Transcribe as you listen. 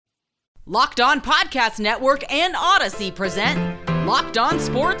Locked On Podcast Network and Odyssey present Locked On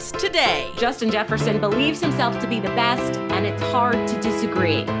Sports Today. Justin Jefferson believes himself to be the best, and it's hard to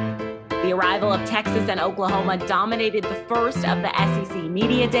disagree. The arrival of Texas and Oklahoma dominated the first of the SEC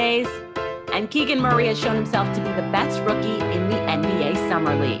media days, and Keegan Murray has shown himself to be the best rookie in the NBA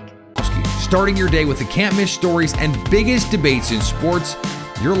Summer League. Starting your day with the can't-miss stories and biggest debates in sports,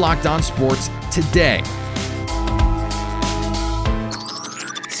 you're Locked On Sports Today.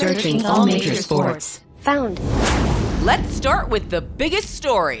 Searching all major sports. Found. Let's start with the biggest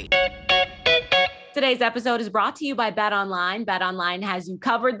story. Today's episode is brought to you by BetOnline. BetOnline has you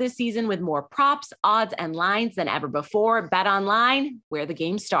covered this season with more props, odds, and lines than ever before. BetOnline, where the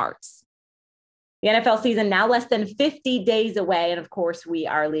game starts. The NFL season now less than 50 days away. And of course, we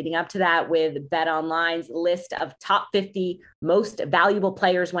are leading up to that with BetOnline's list of top 50 most valuable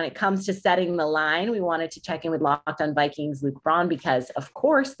players when it comes to setting the line. We wanted to check in with Locked On Vikings Luke Braun because, of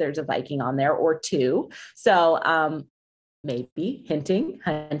course, there's a Viking on there or two. So maybe hunting.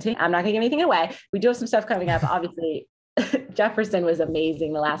 I'm not going to give anything away. We do have some stuff coming up. Obviously, Jefferson was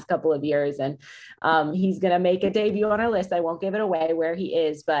amazing the last couple of years, and he's going to make a debut on our list. I won't give it away where he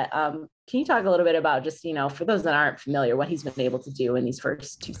is, but can you talk a little bit about just, for those that aren't familiar, what he's been able to do in these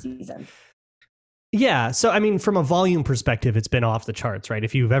first two seasons? Yeah. So, I mean, from a volume perspective, it's been off the charts, right?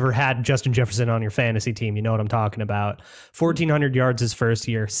 If you've ever had Justin Jefferson on your fantasy team, you know what I'm talking about. 1,400 yards his first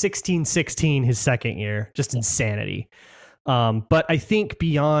year, 16 his second year, just insanity. But I think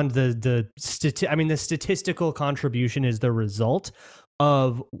beyond the statistical contribution is the result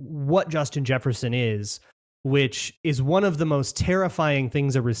of what Justin Jefferson is, which is one of the most terrifying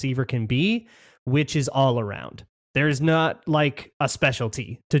things a receiver can be, which is all around. There's not like a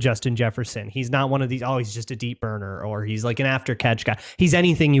specialty to Justin Jefferson. He's not one of these, he's just a deep burner, or he's like an after catch guy. He's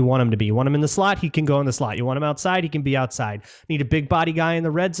anything you want him to be. You want him in the slot, he can go in the slot. You want him outside, he can be outside. Need a big body guy in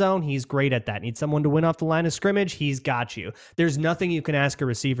the red zone, he's great at that. Need someone to win off the line of scrimmage, he's got you. There's nothing you can ask a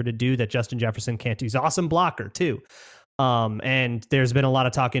receiver to do that Justin Jefferson can't do. He's an awesome blocker too. And there's been a lot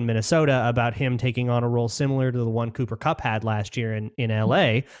of talk in Minnesota about him taking on a role similar to the one Cooper Kupp had last year in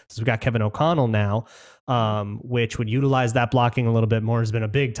LA. So we've got Kevin O'Connell now, which would utilize that blocking a little bit more. Has been a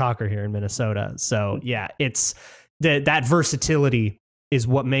big talker here in Minnesota. So yeah, it's that versatility is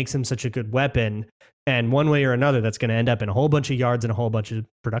what makes him such a good weapon. And one way or another, that's going to end up in a whole bunch of yards and a whole bunch of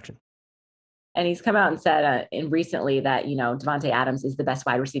production. And he's come out and said recently that, Davante Adams is the best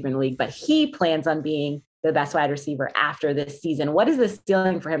wide receiver in the league, but he plans on being the best wide receiver after this season. What is the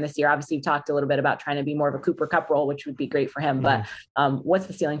ceiling for him this year? Obviously, you talked a little bit about trying to be more of a Cooper Kupp role, which would be great for him. But what's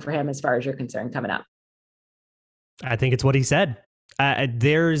the ceiling for him as far as you're concerned coming up? I think it's what he said.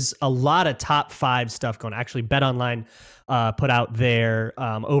 There's a lot of top 5 stuff going. Actually, BetOnline put out their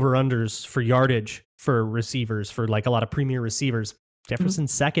over-unders for yardage for receivers, for like a lot of premier receivers.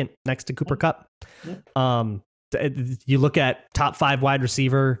 Jefferson's second next to Cooper Kupp. You look at top 5 wide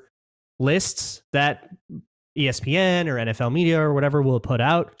receiver lists that ESPN or NFL Media or whatever will put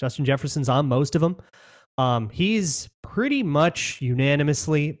out. Justin Jefferson's on most of them. He's pretty much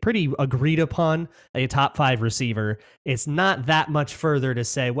unanimously, pretty agreed upon a top 5 receiver. It's not that much further to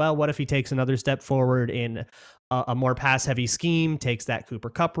say, well, what if he takes another step forward in a more pass heavy scheme, takes that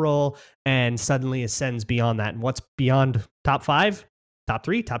Cooper Kupp role, and suddenly ascends beyond that. And what's beyond top 5, top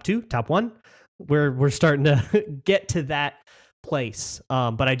 3, top 2, top 1? We're starting to get to that place.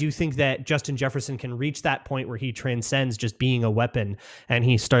 But I do think that Justin Jefferson can reach that point where he transcends just being a weapon and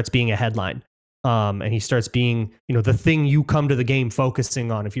he starts being a headline. And he starts being, the thing you come to the game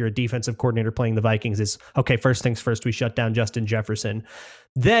focusing on. If you're a defensive coordinator playing the Vikings, is okay, first things first, we shut down Justin Jefferson.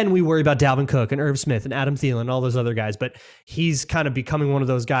 Then we worry about Dalvin Cook and Irv Smith and Adam Thielen and all those other guys. But he's kind of becoming one of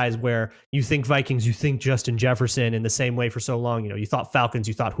those guys where you think Vikings, you think Justin Jefferson in the same way for so long. You thought Falcons,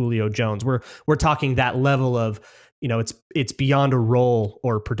 you thought Julio Jones. We're talking that level of, it's beyond a role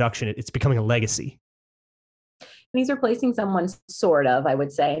or production. It's becoming a legacy. And he's replacing someone sort of, I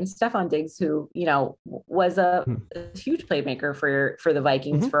would say, and Stefon Diggs, who, was a huge playmaker for the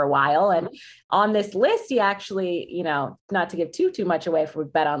Vikings for a while. And on this list, he actually, not to give too much away for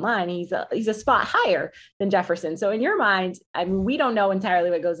BetOnline, he's a spot higher than Jefferson. So in your mind, I mean, we don't know entirely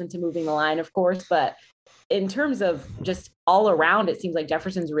what goes into moving the line, of course, but in terms of just all around, it seems like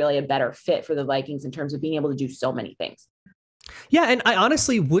Jefferson's really a better fit for the Vikings in terms of being able to do so many things. Yeah, and I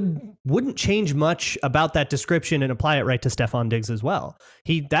honestly wouldn't change much about that description and apply it right to Stefon Diggs as well.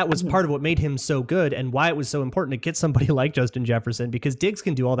 That was part of what made him so good and why it was so important to get somebody like Justin Jefferson, because Diggs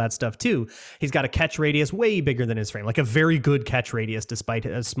can do all that stuff too. He's got a catch radius way bigger than his frame, like a very good catch radius despite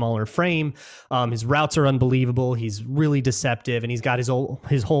a smaller frame. His routes are unbelievable. He's really deceptive, and he's got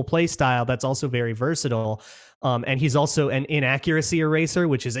his whole play style that's also very versatile. And he's also an inaccuracy eraser,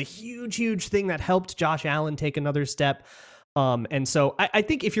 which is a huge thing that helped Josh Allen take another step. And so I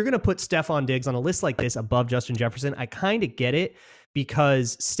think if you're going to put Stefon Diggs on a list like this above Justin Jefferson, I kind of get it,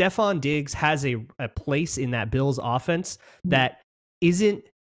 because Stefon Diggs has a place in that Bills offense that isn't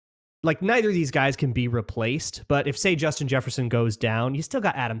like, neither of these guys can be replaced. But if, say, Justin Jefferson goes down, you still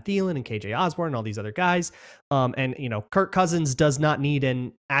got Adam Thielen and KJ Osborne and all these other guys. And, Kirk Cousins does not need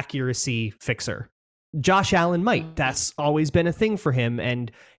an accuracy fixer. Josh Allen might. That's always been a thing for him, and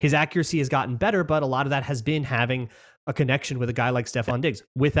his accuracy has gotten better, but a lot of that has been having a connection with a guy like Stefon Diggs.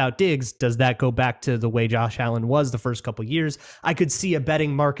 Without Diggs, does that go back to the way Josh Allen was the first couple years? I could see a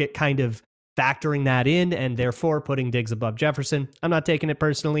betting market kind of factoring that in and therefore putting Diggs above Jefferson. I'm not taking it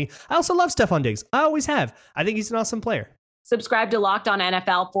personally. I also love Stefon Diggs. I always have. I think he's an awesome player. Subscribe to Locked On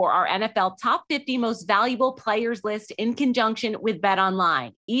NFL for our NFL Top 50 Most Valuable Players list in conjunction with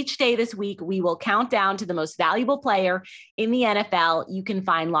BetOnline. Each day this week, we will count down to the most valuable player in the NFL. You can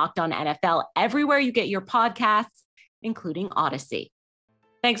find Locked On NFL everywhere you get your podcasts, including Odyssey.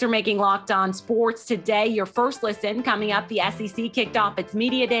 Thanks for making Locked On Sports today your first listen. Coming up, the SEC kicked off its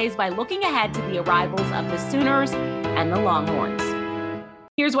media days by looking ahead to the arrivals of the Sooners and the Longhorns.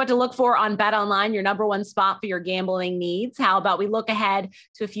 Here's what to look for on BetOnline, your number one spot for your gambling needs. How about we look ahead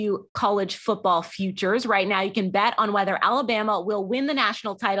to a few college football futures? Right now, you can bet on whether Alabama will win the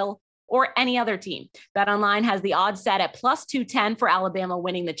national title or any other team. BetOnline has the odds set at plus 210 for Alabama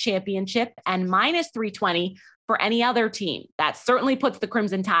winning the championship and minus 320 for any other team. That certainly puts the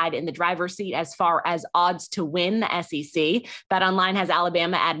Crimson Tide in the driver's seat as far as odds to win the SEC. BetOnline has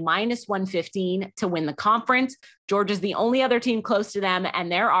Alabama at minus 115 to win the conference. Georgia's the only other team close to them, and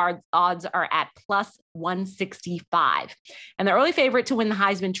their odds are at plus 165. And the early favorite to win the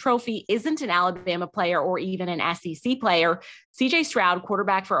Heisman Trophy isn't an Alabama player or even an SEC player. CJ Stroud,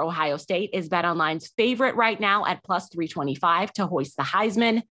 quarterback for Ohio State, is BetOnline's favorite right now at plus 325 to hoist the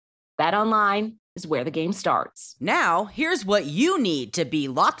Heisman. BetOnline is where the game starts. Now, here's what you need to be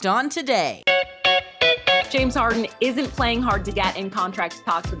locked on today. James Harden isn't playing hard to get in contract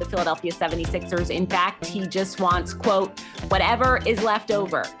talks with the Philadelphia 76ers. In fact, he just wants, quote, whatever is left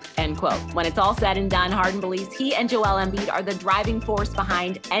over, end quote. When it's all said and done, Harden believes he and Joel Embiid are the driving force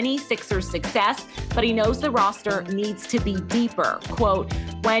behind any Sixers success, but he knows the roster needs to be deeper. Quote,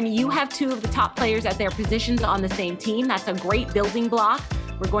 when you have two of the top players at their positions on the same team, that's a great building block.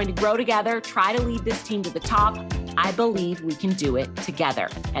 We're going to grow together, try to lead this team to the top. I believe we can do it together,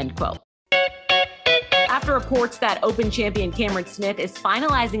 end quote. After reports that Open champion Cameron Smith is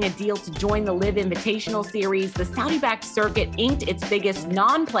finalizing a deal to join the LIV Invitational Series, the Saudi-backed circuit inked its biggest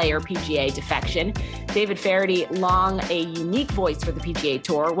non-player PGA defection. David Feherty, long a unique voice for the PGA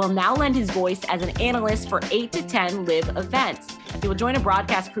Tour, will now lend his voice as an analyst for 8 to 10 LIV events. He will join a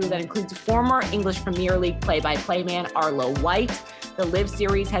broadcast crew that includes former English Premier League play-by-play man Arlo White. The LIV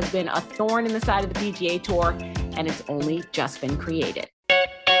Series has been a thorn in the side of the PGA Tour, and it's only just been created.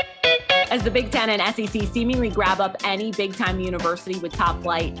 As the Big Ten and SEC seemingly grab up any big-time university with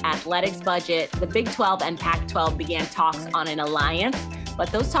top-flight athletics budget, the Big 12 and Pac-12 began talks on an alliance, but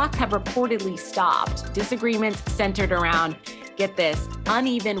those talks have reportedly stopped. Disagreements centered around, get this,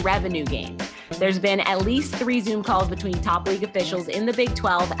 uneven revenue gains. There's been at least 3 Zoom calls between top league officials in the Big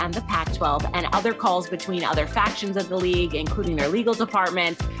 12 and the Pac-12, and other calls between other factions of the league, including their legal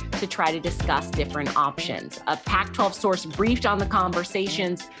departments, to try to discuss different options. A Pac-12 source briefed on the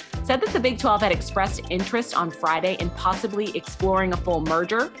conversations said that the Big 12 had expressed interest on Friday in possibly exploring a full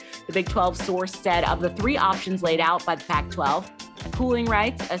merger. The Big 12 source said of the 3 options laid out by the Pac-12, pooling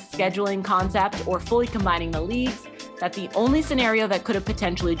rights, a scheduling concept, or fully combining the leagues, that the only scenario that could have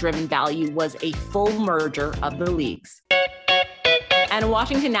potentially driven value was a full merger of the leagues. And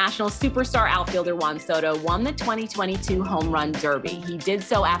Washington Nationals superstar outfielder Juan Soto won the 2022 Home Run Derby. He did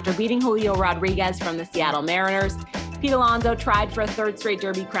so after beating Julio Rodriguez from the Seattle Mariners. Pete Alonso tried for a 3rd straight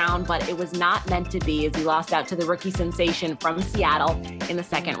Derby crown, but it was not meant to be as he lost out to the rookie sensation from Seattle in the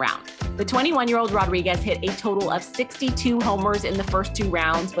 2nd round. The 21-year-old Rodriguez hit a total of 62 homers in the first 2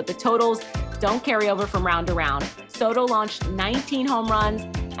 rounds, but the totals don't carry over from round to round. Soto launched 19 home runs,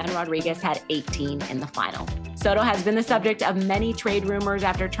 and Rodriguez had 18 in the final. Soto has been the subject of many trade rumors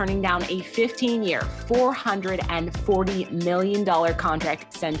after turning down a 15-year, $440 million contract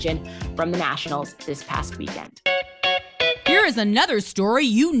extension from the Nationals this past weekend. Here's Here is another story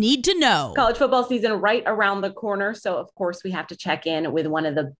you need to know. College football season right around the corner. So, of course, we have to check in with one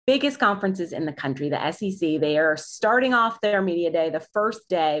of the biggest conferences in the country, the SEC. They are starting off their media day. The first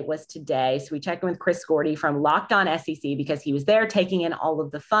day was today. So we checked in with Chris Gordy from Locked On SEC because he was there taking in all of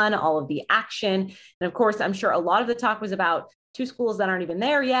the fun, all of the action. And, of course, I'm sure a lot of the talk was about two schools that aren't even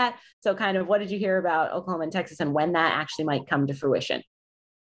there yet. So kind of what did you hear about Oklahoma and Texas and when that actually might come to fruition?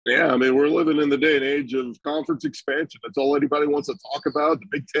 Yeah, I mean, we're living in the day and age of conference expansion. That's all anybody wants to talk about. The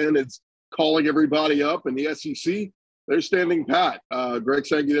Big Ten is calling everybody up, and the SEC, they're standing pat. Greg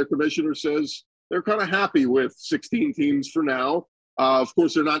Sankey, their commissioner, says they're kind of happy with 16 teams for now. Of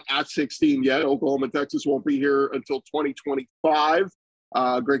course, they're not at 16 yet. Oklahoma and Texas won't be here until 2025.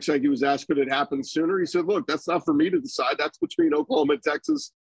 Greg Sankey was asked, could it happen sooner? He said, look, that's not for me to decide. That's between Oklahoma and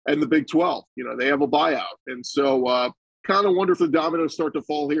Texas and the Big 12. You know, they have a buyout. And so, kind of wonder if the dominoes start to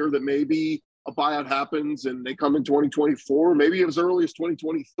fall here, that maybe a buyout happens and they come in 2024, maybe as early as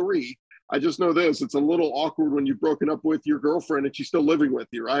 2023. I just know this, it's a little awkward when you've broken up with your girlfriend and she's still living with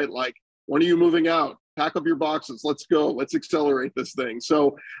you, right? Like, when are you moving out? Pack up your boxes. Let's go. Let's accelerate this thing.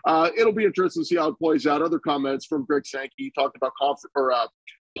 So it'll be interesting to see how it plays out. Other comments from Greg Sankey. He talked about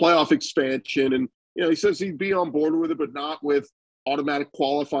playoff expansion. And, you know, he says he'd be on board with it, but not with automatic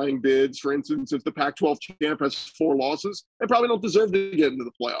qualifying bids. For instance, if the Pac-12 champ has 4 losses, they probably don't deserve to get into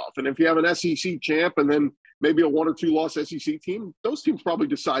the playoff. And if you have an SEC champ and then maybe a 1 or 2 loss SEC team, those teams probably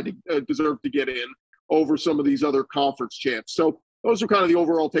deserve to get in over some of these other conference champs. So those are kind of the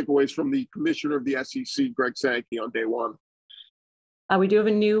overall takeaways from the commissioner of the SEC, Greg Sankey, on day one. We do have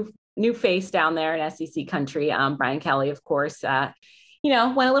a new face down there in SEC country. Brian Kelly, of course,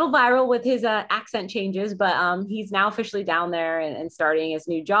 went a little viral with his accent changes, but he's now officially down there and starting his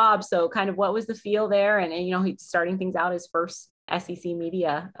new job. So kind of what was the feel there? And he's starting things out his first SEC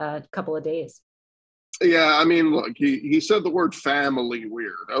media a couple of days. Yeah, I mean, look, he said the word family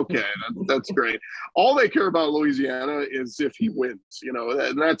weird. Okay, that's great. All they care about Louisiana is if he wins,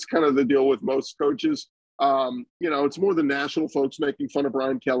 and that's kind of the deal with most coaches. It's more the national folks making fun of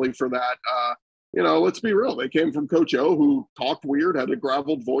Brian Kelly for that. Let's be real. They came from Coach O, who talked weird, had a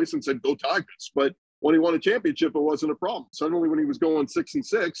graveled voice, and said, "Go Tigers." But when he won a championship, it wasn't a problem. Suddenly, when he was going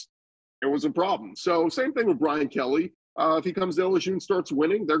 6-6, it was a problem. So same thing with Brian Kelly. If he comes to LSU and starts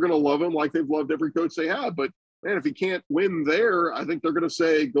winning, they're going to love him like they've loved every coach they have. But, man, if he can't win there, I think they're going to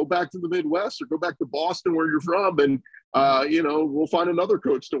say, go back to the Midwest or go back to Boston where you're from, and, we'll find another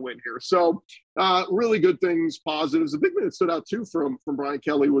coach to win here. So really good things, positives. The big thing that stood out, too, from Brian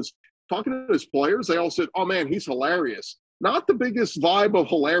Kelly was talking to his players. They all said, oh, man, he's hilarious. Not the biggest vibe of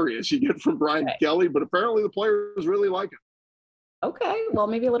hilarious you get from Brian Kelly, but apparently the players really like it. Okay, well,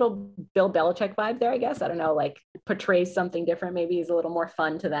 maybe a little Bill Belichick vibe there, I guess. I don't know, like portrays something different. Maybe he's a little more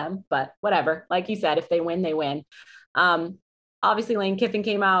fun to them, but whatever. Like you said, if they win, they win. Obviously, Lane Kiffin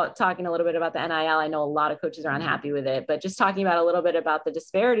came out talking a little bit about the NIL. I know a lot of coaches are unhappy with it, but just talking about a little bit about the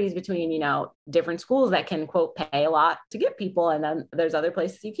disparities between, different schools that can, quote, pay a lot to get people. And then there's other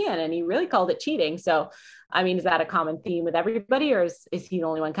places you can. And he really called it cheating. So, I mean, is that a common theme with everybody, or is he the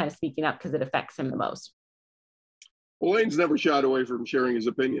only one kind of speaking up because it affects him the most? Well, Lane's never shied away from sharing his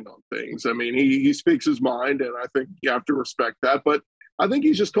opinion on things. I mean, he speaks his mind, and I think you have to respect that. But I think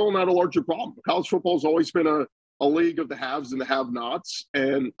he's just calling out a larger problem. College football has always been a league of the haves and the have-nots.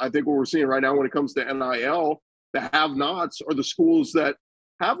 And I think what we're seeing right now when it comes to NIL, the have-nots are the schools that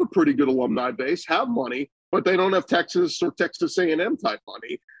have a pretty good alumni base, have money, but they don't have Texas or Texas A&M type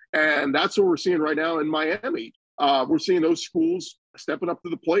money. And that's what we're seeing right now in Miami. We're seeing those schools stepping up to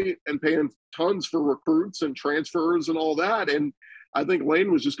the plate and paying tons for recruits and transfers and all that. And I think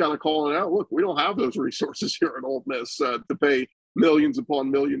Lane was just kind of calling out, look, we don't have those resources here at Ole Miss to pay millions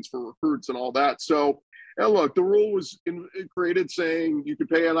upon millions for recruits and all that. So, and look, the rule was created saying you could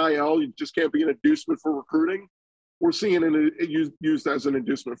pay NIL, you just can't be an inducement for recruiting. We're seeing it used as an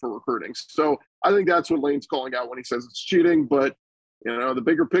inducement for recruiting. So I think that's what Lane's calling out when he says it's cheating. But, the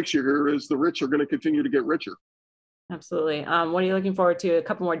bigger picture here is the rich are going to continue to get richer. Absolutely. What are you looking forward to? A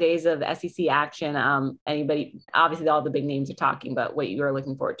couple more days of SEC action. Anybody, obviously all the big names are talking, but what you're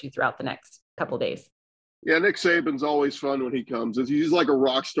looking forward to throughout the next couple of days? Yeah, Nick Saban's always fun when he comes. He's like a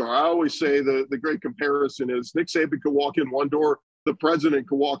rock star. I always say the great comparison is Nick Saban could walk in one door, the president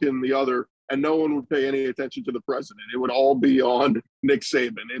could walk in the other, and no one would pay any attention to the president. It would all be on Nick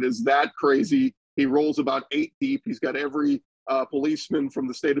Saban. It is that crazy. He rolls about 8 deep. He's got every policeman from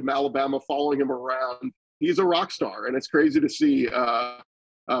the state of Alabama following him around. He's a rock star, and it's crazy to see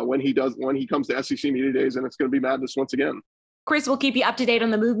when he comes to SEC Media Days, and it's going to be madness once again. Chris will keep you up to date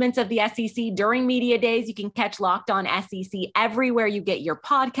on the movements of the SEC during Media Days. You can catch Locked On SEC everywhere you get your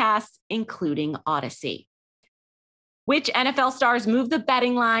podcasts, including Odyssey. Which NFL stars move the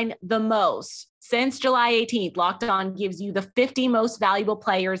betting line the most? Since July 18th, Locked On gives you the 50 most valuable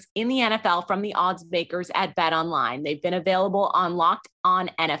players in the NFL from the odds makers at BetOnline. They've been available on Locked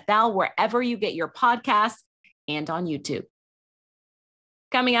On NFL, wherever you get your podcasts, and on YouTube.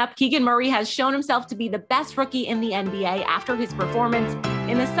 Coming up, Keegan Murray has shown himself to be the best rookie in the NBA after his performance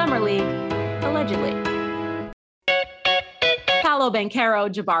in the Summer League, allegedly. Paolo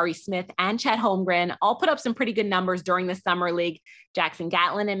Banchero, Jabari Smith, and Chet Holmgren all put up some pretty good numbers during the Summer League. Jackson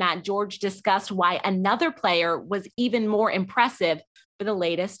Gatlin and Matt George discussed why another player was even more impressive for the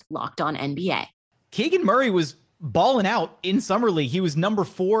latest Locked On NBA. Keegan Murray was balling out in Summer League. He was number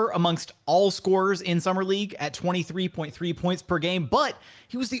 4 amongst all scorers in Summer League at 23.3 points per game, but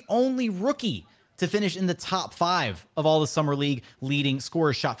he was the only rookie to finish in the top 5 of all the Summer League leading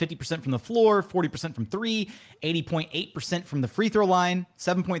scorers. Shot 50% from the floor, 40% from 3, 80.8% from the free throw line,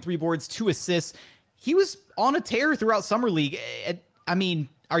 7.3 boards, 2 assists. He was on a tear throughout Summer League. I mean,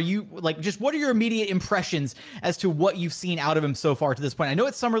 are you what are your immediate impressions as to what you've seen out of him so far to this point? I know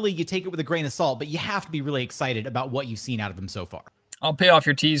it's Summer League, you take it with a grain of salt, but you have to be really excited about what you've seen out of him so far. I'll pay off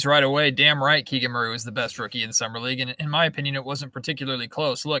your tease right away. Damn right, Keegan Murray was the best rookie in Summer League, and in my opinion, it wasn't particularly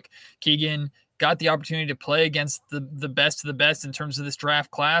close. Look, Keegan got the opportunity to play against the best of the best in terms of this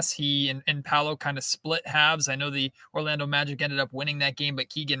draft class. He and Paolo kind of split halves. I know the Orlando Magic ended up winning that game, but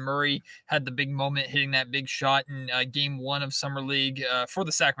Keegan Murray had the big moment, hitting that big shot in game 1 of Summer League for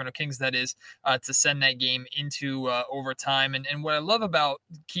the Sacramento Kings, that is, to send that game into overtime. And what I love about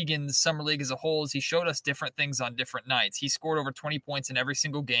Keegan's Summer League as a whole is he showed us different things on different nights. He scored over 20 points in every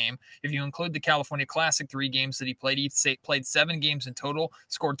single game. If you include the California Classic 3 games that he played 7 games in total,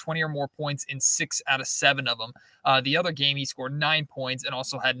 scored 20 or more points in 6 out of 7 of them. The other game, he scored 9 points and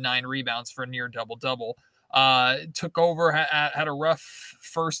also had 9 rebounds for a near double-double. Took over, had a rough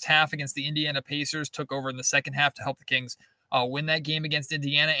first half against the Indiana Pacers, took over in the second half to help the Kings win that game against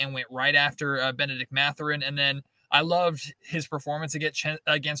Indiana, and went right after Benedict Mathurin. And then I loved his performance against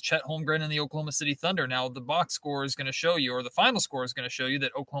Chet Holmgren and the Oklahoma City Thunder. Now, the box score is going to show you, or the final score is going to show you,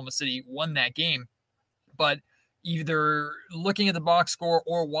 that Oklahoma City won that game. But either looking at the box score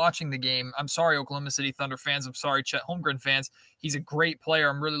or watching the game, I'm sorry, Oklahoma City Thunder fans. I'm sorry, Chet Holmgren fans. He's a great player.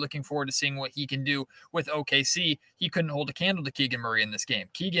 I'm really looking forward to seeing what he can do with OKC. He couldn't hold a candle to Keegan Murray in this game.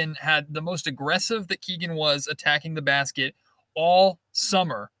 Keegan had the most aggressive that Keegan was attacking the basket all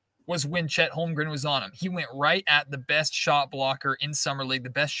summer was when Chet Holmgren was on him. He went right at the best shot blocker in Summer League, the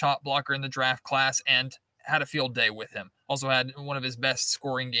best shot blocker in the draft class, and had a field day with him. Also had one of his best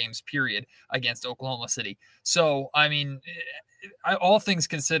scoring games, period, against Oklahoma City. So, I mean, all things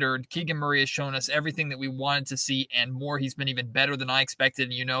considered, Keegan Murray has shown us everything that we wanted to see and more. He's been even better than I expected.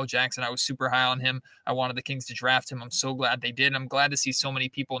 And you know, Jackson, I was super high on him. I wanted the Kings to draft him. I'm so glad they did. I'm glad to see so many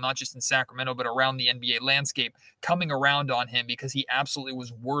people, not just in Sacramento, but around the NBA landscape, coming around on him because he absolutely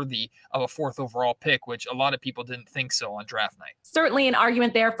was worthy of a 4th overall pick, which a lot of people didn't think so on draft night. Certainly an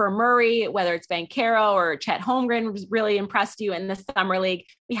argument there for Murray, whether it's Banchero or Chet Holmgren really impressed you in the Summer League.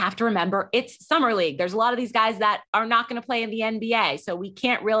 We have to remember it's Summer League. There's a lot of these guys that are not going to play in the NBA. So we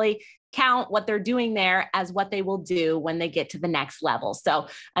can't really count what they're doing there as what they will do when they get to the next level. So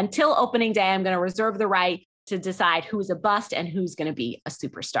until opening day, I'm going to reserve the right to decide who's a bust and who's going to be a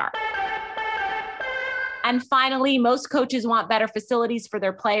superstar. And finally, most coaches want better facilities for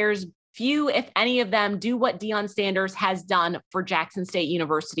their players. Few, if any of them, do what Deion Sanders has done for Jackson State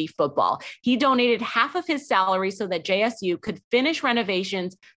University football. He donated half of his salary so that JSU could finish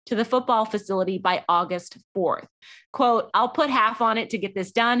renovations to the football facility by August 4th. Quote, "I'll put half on it to get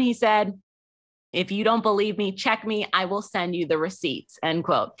this done," he said. "If you don't believe me, check me. I will send you the receipts," end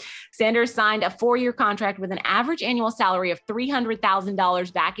quote. Sanders signed a 4-year contract with an average annual salary of $300,000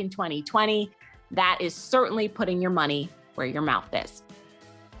 back in 2020. That is certainly putting your money where your mouth is.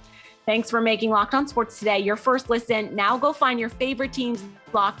 Thanks for making Locked On Sports today your first listen. Now go find your favorite team's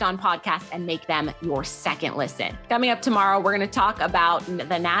Locked On podcast and make them your second listen. Coming up tomorrow, we're going to talk about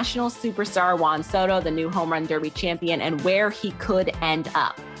the national superstar Juan Soto, the new home run derby champion, and where he could end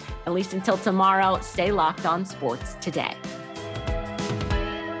up. At least until tomorrow, stay locked on sports today.